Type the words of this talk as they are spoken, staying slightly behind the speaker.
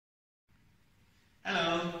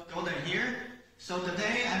So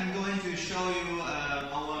today I'm going to show you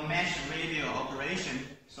our mesh radio operation.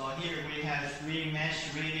 So here we have 3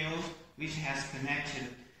 mesh radios which has connected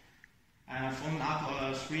and formed up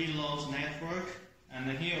a 3 loads network. And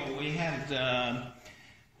here we have the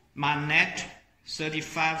MANET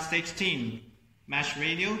 3516 mesh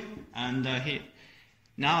radio. And here,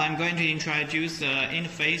 now I'm going to introduce the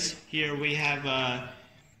interface. Here we have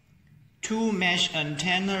 2 mesh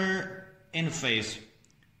antenna interface.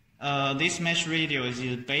 This mesh radio is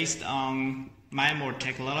based on MIMO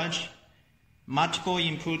technology, multiple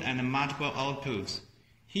input and multiple outputs.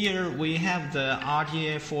 Here we have the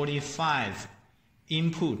RTA45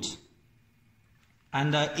 input,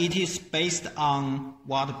 and it is based on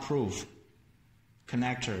waterproof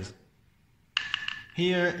connectors.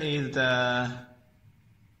 Here is the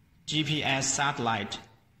GPS satellite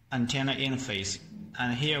antenna interface,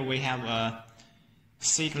 and here we have a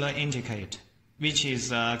signal indicator, which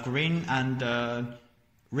is green and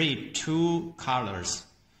red 2 colors.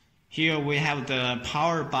 Here we have the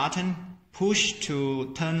power button, push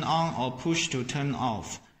to turn on or push to turn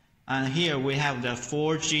off. And here we have the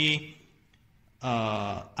 4G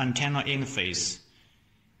antenna interface,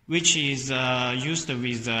 which is used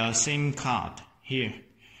with the SIM card here.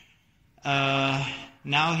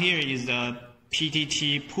 Now here is the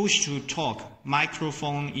PTT push to talk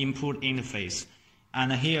microphone input interface.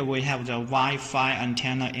 And here we have the Wi-Fi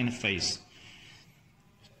antenna interface.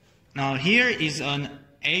 Now here is an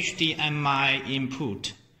HDMI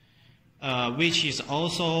input, which is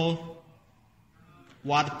also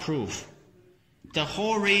waterproof. The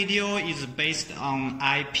whole radio is based on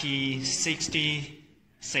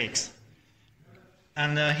IP66.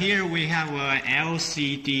 And here we have an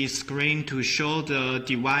LCD screen to show the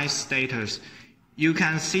device status. You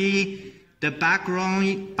can see the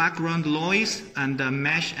background noise and the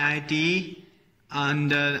mesh ID and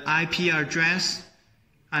the IP address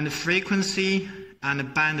and frequency and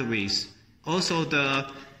bandwidth. Also the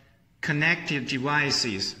connected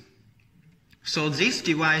devices. So this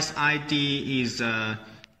device ID is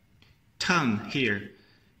 10 here.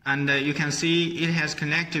 And you can see it has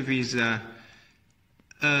connected with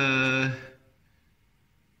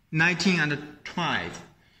 19 and 12.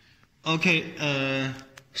 Okay,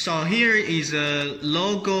 so here is a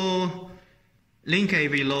logo,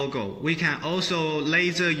 LinkAV logo. We can also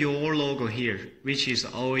laser your logo here, which is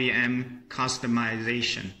OEM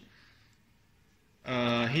customization.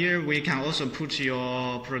 Here we can also put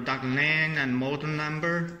your product name and model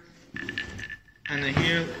number. And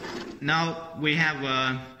here, now we have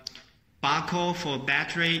a barcode for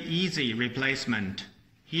battery easy replacement.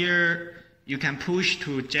 Here you can push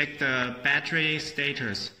to check the battery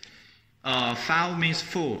status. 5 means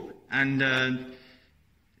full, and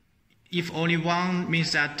if only 1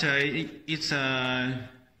 means that it's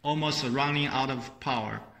almost running out of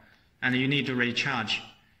power and you need to recharge.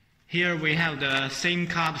 Here we have the SIM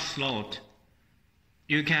card slot.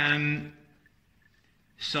 You can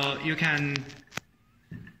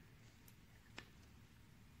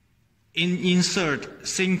insert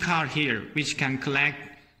SIM card here, which can connect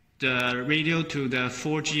the radio to the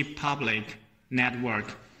 4G public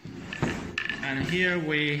network. And here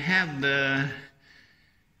we have the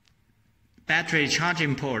battery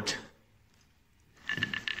charging port.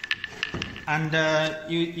 And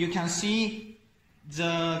you can see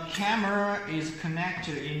the camera is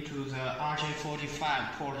connected into the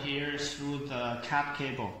RJ45 port here through the cat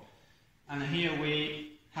cable. And here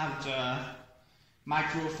we have the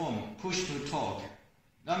microphone, push to talk.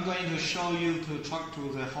 I'm going to show you to talk to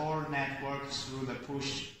the whole network through the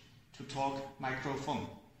push to talk microphone.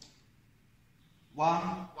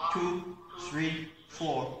 1, 2, 3,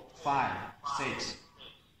 4, 5, 6.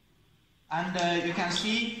 And you can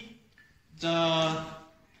see the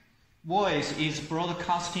voice is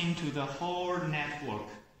broadcasting to the whole network.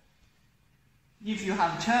 If you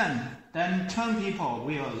have 10, then 10 people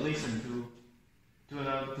will listen to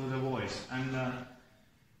the voice. And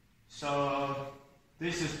so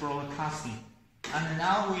this is broadcasting. And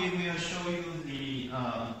now we will show you the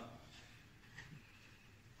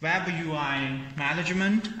Web UI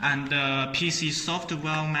management and PC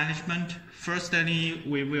software management. Firstly,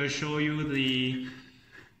 we will show you the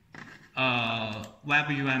Web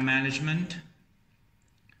UI management.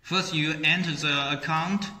 First, you enter the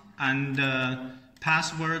account and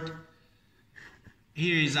password.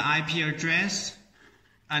 Here is the IP address,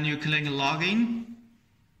 and you click login.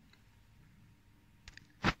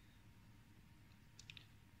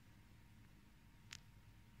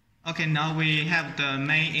 Okay, now we have the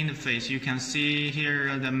main interface. You can see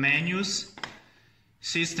here the menus.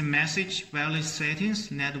 system message, wireless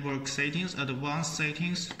settings, network settings, advanced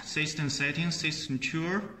settings, system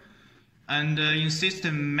tour. And in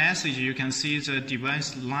system message, you can see the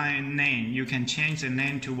device line name. You can change the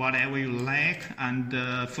name to whatever you like, and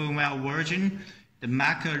the firmware version, the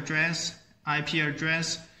MAC address, IP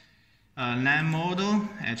address, LAN model,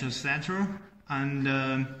 etc. And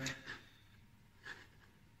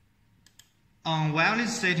on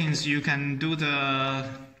wireless settings, you can do the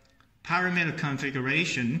parameter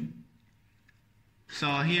configuration.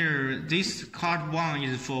 So here, this card 1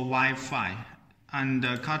 is for Wi-Fi, and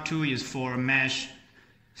card 2 is for mesh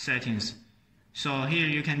settings. So here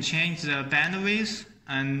you can change the bandwidth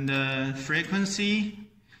and frequency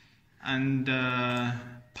and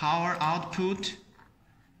power output.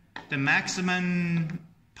 The maximum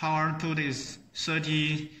power output is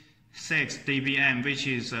 36 dBm, which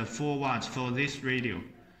is 4 watts for this radio.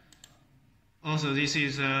 Also, this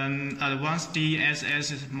is an advanced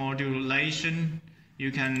DSS modulation.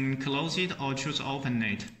 You can close it or choose open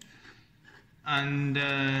it. And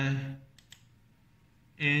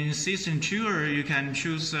in system tour, you can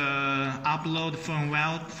choose upload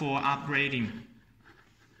firmware for upgrading.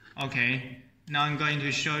 Okay, now I'm going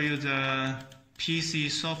to show you the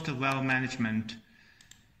PC software management.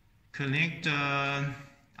 Click the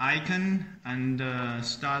icon and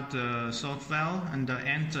start the software and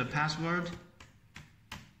enter password.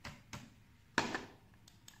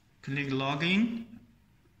 Click login.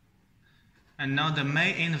 And now the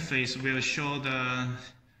main interface will show the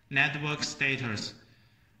network status.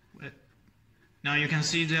 Now you can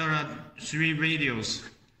see there are 3 radios.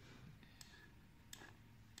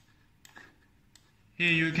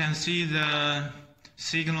 Here you can see the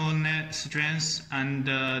signal net strength and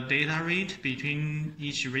data rate between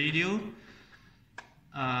each radio.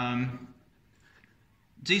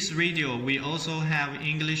 This radio we also have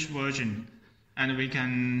English version, and we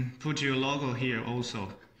can put your logo here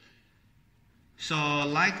also. So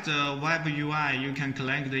like the web UI, you can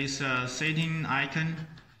click this setting icon.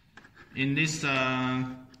 In this,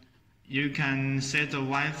 you can set the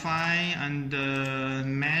Wi-Fi and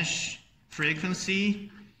mesh frequency,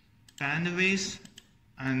 bandwidth,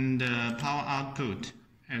 and power output,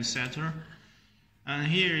 etc. And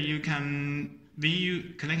here you can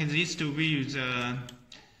click this to view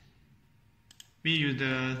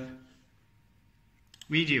the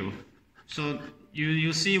video. So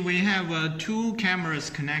you see we have 2 cameras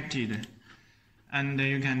connected, and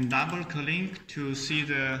you can double click to see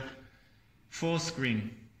the full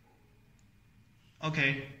screen.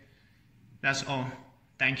 Okay, that's all.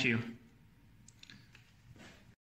 Thank you.